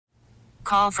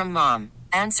Call from mom.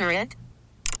 Answer it.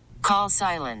 Call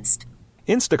silenced.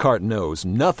 Instacart knows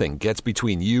nothing gets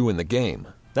between you and the game.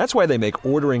 That's why they make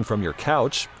ordering from your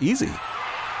couch easy.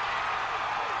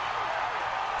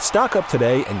 Stock up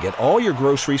today and get all your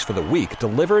groceries for the week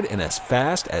delivered in as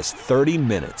fast as 30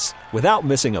 minutes without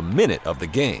missing a minute of the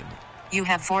game. You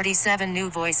have 47 new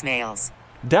voicemails.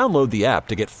 Download the app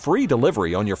to get free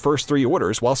delivery on your first 3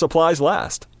 orders while supplies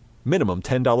last. Minimum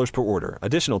 $10 per order.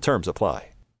 Additional terms apply.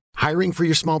 Hiring for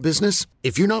your small business?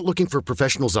 If you're not looking for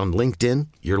professionals on LinkedIn,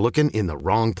 you're looking in the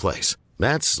wrong place.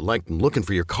 That's like looking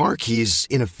for your car keys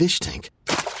in a fish tank.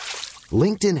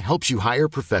 LinkedIn helps you hire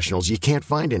professionals you can't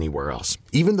find anywhere else,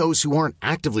 even those who aren't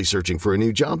actively searching for a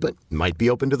new job but might be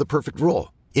open to the perfect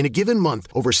role. In a given month,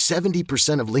 over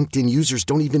 70% of LinkedIn users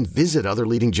don't even visit other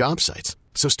leading job sites.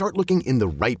 So start looking in the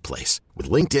right place. With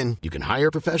LinkedIn, you can hire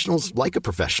professionals like a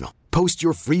professional. Post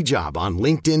your free job on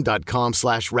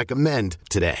linkedin.com/recommend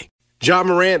today. Ja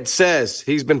Morant says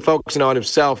he's been focusing on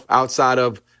himself outside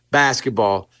of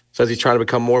basketball. Says he's trying to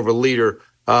become more of a leader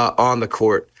on the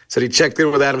court. Said he checked in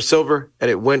with Adam Silver,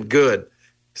 and it went good.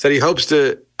 Said he hopes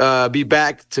to be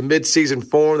back to midseason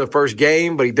form the first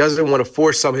game, but he doesn't want to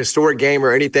force some historic game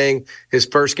or anything his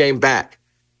first game back.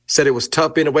 Said it was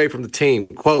tough being away from the team.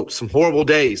 Quote, some horrible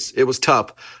days. It was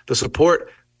tough. The support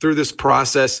through this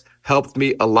process helped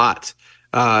me a lot.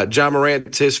 Ja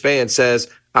Morant, his fan, says,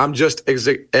 I'm just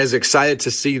as excited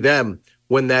to see them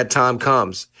when that time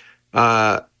comes.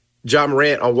 Ja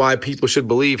Morant on why people should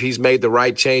believe he's made the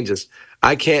right changes.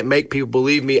 I can't make people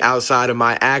believe me outside of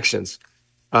my actions.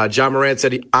 Ja Morant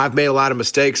said, I've made a lot of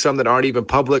mistakes, some that aren't even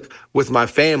public with my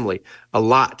family, a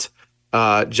lot.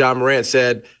 Ja Morant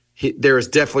said, there is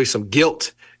definitely some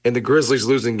guilt in the Grizzlies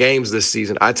losing games this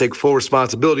season. I take full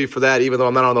responsibility for that, even though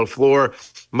I'm not on the floor.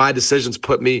 My decisions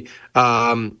put me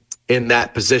in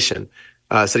that position.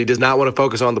 Said he does not want to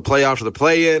focus on the playoffs or the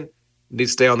play-in.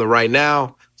 Needs to stay on the right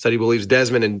now. Said he believes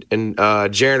Desmond and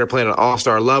Jaren are playing at an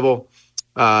all-star level.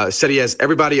 Said he has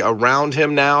everybody around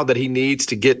him now that he needs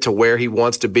to get to where he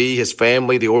wants to be. His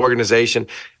family, the organization,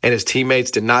 and his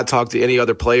teammates did not talk to any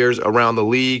other players around the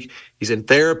league. He's in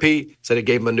therapy. Said it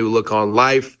gave him a new look on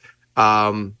life.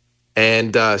 And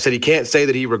said he can't say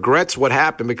that he regrets what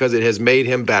happened because it has made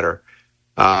him better.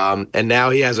 And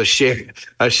now he has a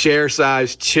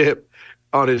share-sized chip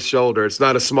on his shoulder. It's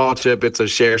not a small chip; it's a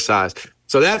share size.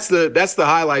 So that's the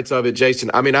highlights of it, Jason.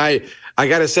 I mean, I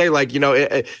gotta say, like,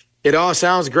 it all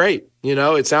sounds great.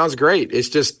 It sounds great. It's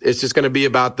just going to be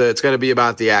about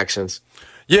the actions.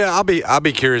 Yeah, I'll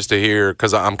be curious to hear,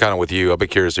 because I'm kind of with you. I'll be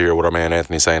curious to hear what our man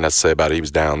Anthony saying has to say about it. He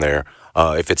was down there.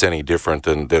 If it's any different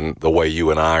than the way you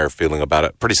and I are feeling about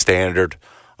it, pretty standard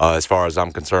as far as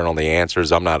I'm concerned on the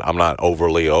answers. I'm not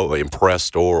overly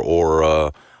impressed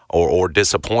or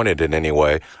disappointed in any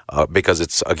way because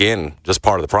it's, again, just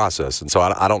part of the process. And so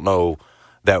I don't know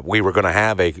that we were going to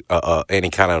have any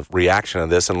kind of reaction to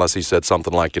this unless he said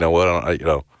something like, no, I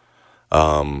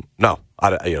don't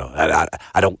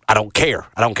care.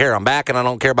 I don't care. I'm back and I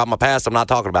don't care about my past. I'm not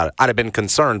talking about it. I'd have been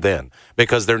concerned then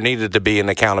because there needed to be an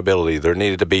accountability. There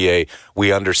needed to be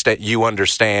you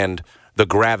understand the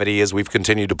gravity, as we've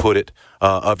continued to put it,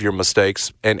 of your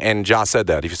mistakes. And Josh said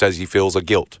that. He says he feels a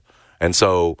guilt. And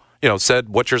so, said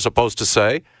what you're supposed to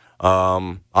say.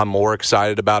 I'm more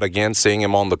excited about, again, seeing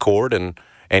him on the court and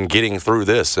getting through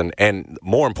this. And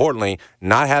more importantly,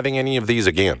 not having any of these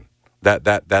again.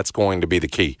 That's going to be the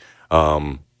key.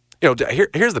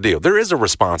 Here's the deal. There is a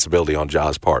responsibility on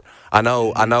Ja's part. I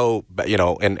know,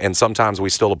 and sometimes we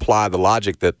still apply the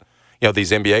logic that,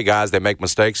 these NBA guys, they make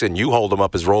mistakes and you hold them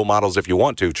up as role models if you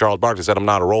want to. Charles Barkley said, I'm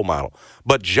not a role model.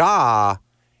 But Ja,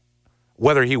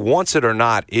 whether he wants it or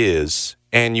not, is,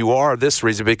 and you are this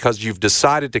reason because you've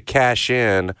decided to cash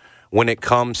in when it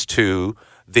comes to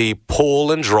the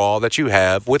pull and draw that you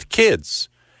have with kids.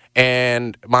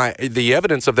 And the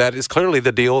evidence of that is clearly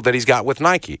the deal that he's got with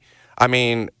Nike. I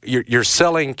mean, you're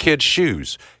selling kids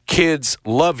shoes. Kids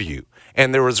love you.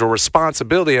 And there was a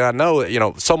responsibility, and I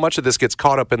know, so much of this gets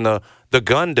caught up in the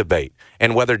gun debate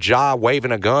and whether Ja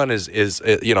waving a gun is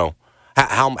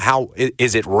how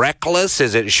is it reckless?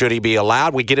 Should he be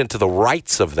allowed? We get into the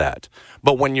rights of that.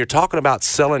 But when you're talking about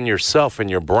selling yourself and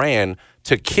your brand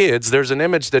to kids, there's an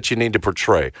image that you need to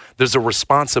portray. There's a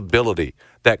responsibility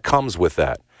that comes with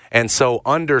that. And so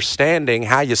understanding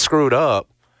how you screwed up,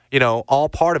 all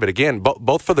part of it. Again,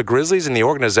 both for the Grizzlies and the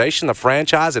organization, the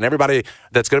franchise, and everybody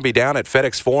that's going to be down at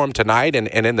FedEx Forum tonight and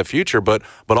in the future, but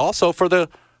also for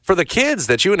the kids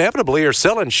that you inevitably are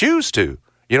selling shoes to.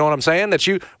 You know what I'm saying?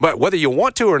 But whether you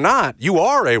want to or not, you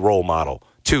are a role model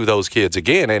to those kids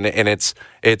again, and it's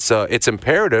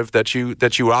imperative that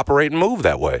you operate and move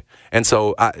that way. And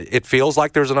so it feels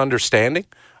like there's an understanding.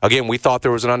 Again, we thought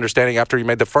there was an understanding after he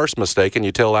made the first mistake, and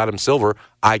you tell Adam Silver,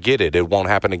 I get it, it won't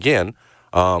happen again.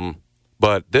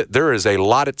 But there is a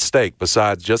lot at stake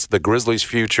besides just the Grizzlies'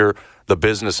 future, the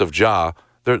business of Ja.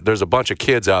 There's a bunch of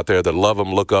kids out there that love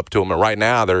him, look up to him, and right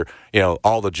now they're,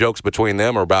 all the jokes between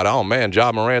them are about, oh man,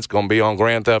 Ja Morant's going to be on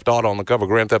Grand Theft Auto, on the cover of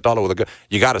Grand Theft Auto with a gun.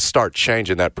 You got to start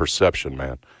changing that perception,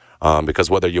 man,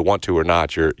 because whether you want to or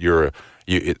not,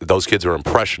 those kids are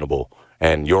impressionable,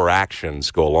 and your actions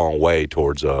go a long way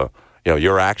towards,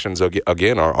 your actions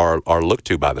again are looked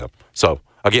to by them. So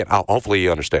again, hopefully he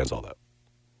understands all that.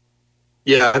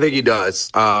 Yeah, I think he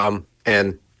does,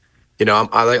 and.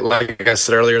 Like I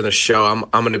said earlier in the show, I'm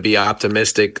going to be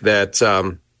optimistic that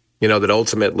that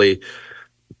ultimately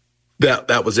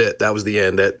that was it. That was the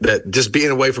end. That just being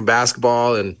away from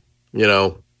basketball and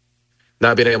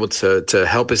not being able to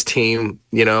help his team,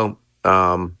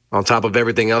 on top of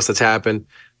everything else that's happened.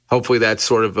 Hopefully, that's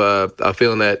sort of a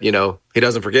feeling that he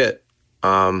doesn't forget.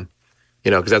 Because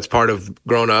that's part of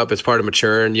growing up. It's part of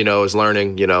maturing. Is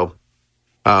learning.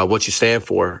 What you stand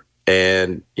for.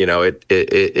 And it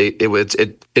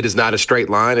is not a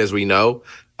straight line, as we know.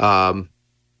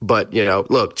 But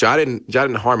look, Ja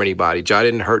didn't harm anybody. Ja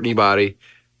didn't hurt anybody.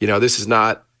 This is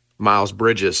not Miles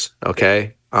Bridges.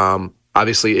 Okay.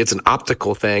 Obviously, it's an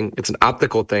optical thing. It's an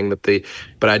optical thing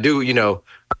but I do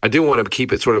want to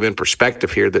keep it sort of in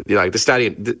perspective here. That this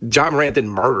guy, Ja Morant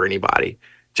didn't murder anybody.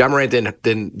 Ja Morant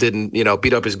didn't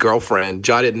beat up his girlfriend.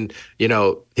 Ja didn't he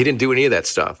didn't do any of that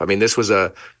stuff. I mean, this was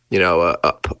a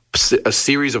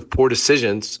series of poor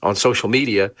decisions on social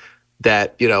media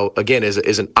that, again,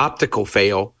 is an optical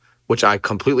fail, which I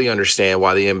completely understand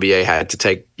why the NBA had to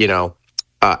take,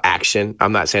 action.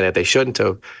 I'm not saying that they shouldn't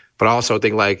have, but I also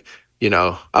think okay,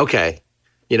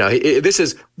 this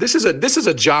is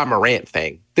a Ja Morant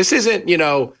thing. This isn't,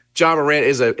 Ja Morant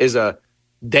is a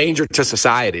danger to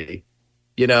society,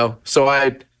 So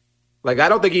I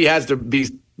don't think he has to be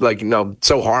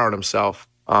so hard on himself.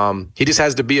 He just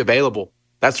has to be available.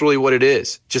 That's really what it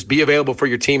is. Just be available for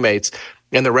your teammates,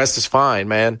 and the rest is fine,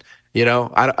 man.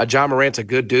 Ja Morant's a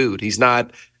good dude. He's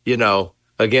not,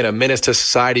 again, a menace to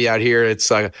society out here.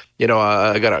 It's like,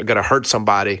 gonna hurt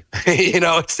somebody.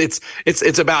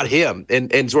 It's about him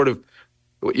and sort of,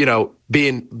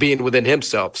 being within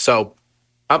himself. So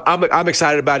I'm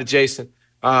excited about it, Jason.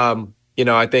 I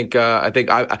can't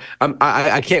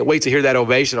wait to hear that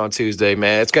ovation on Tuesday,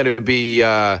 man. It's going to be.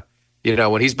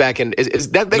 When he's back in, is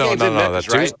that game's in Memphis,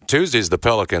 right? Tuesday's the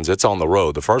Pelicans. It's on the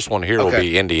road. The first one here will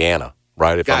be Indiana,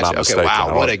 right? If I'm not mistaken.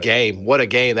 Wow, what a game! What a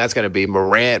game that's going to be.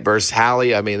 Morant versus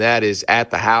Hallie. I mean, that is at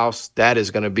the house. That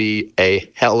is going to be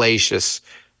a hellacious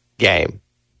game.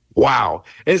 Wow,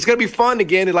 and it's going to be fun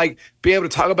again to be able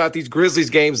to talk about these Grizzlies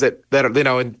games that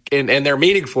are and they're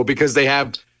meaningful because they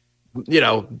have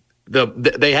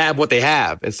they have what they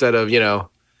have instead of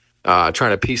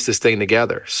trying to piece this thing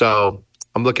together. So.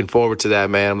 I'm looking forward to that,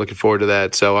 man. I'm looking forward to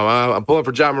that. So I'm pulling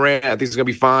for Ja Morant. I think he's going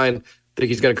to be fine. I think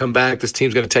he's going to come back. This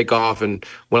team's going to take off and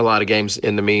win a lot of games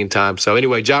in the meantime. So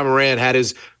anyway, Ja Morant had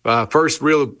his first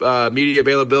real media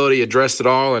availability, addressed it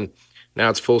all, and now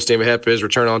it's full steam ahead for his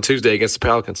return on Tuesday against the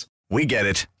Pelicans. We get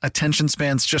it. Attention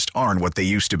spans just aren't what they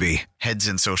used to be. Heads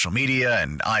in social media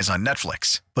and eyes on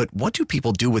Netflix. But what do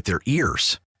people do with their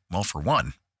ears? Well, for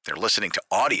one, they're listening to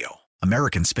audio.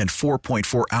 Americans spend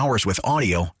 4.4 hours with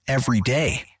audio every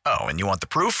day. Oh, and you want the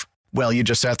proof? Well, you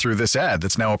just sat through this ad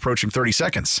that's now approaching 30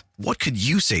 seconds. What could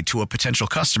you say to a potential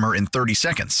customer in 30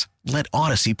 seconds? Let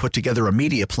Odyssey put together a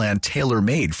media plan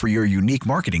tailor-made for your unique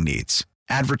marketing needs.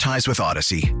 Advertise with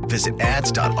Odyssey. Visit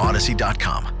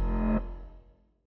ads.odyssey.com.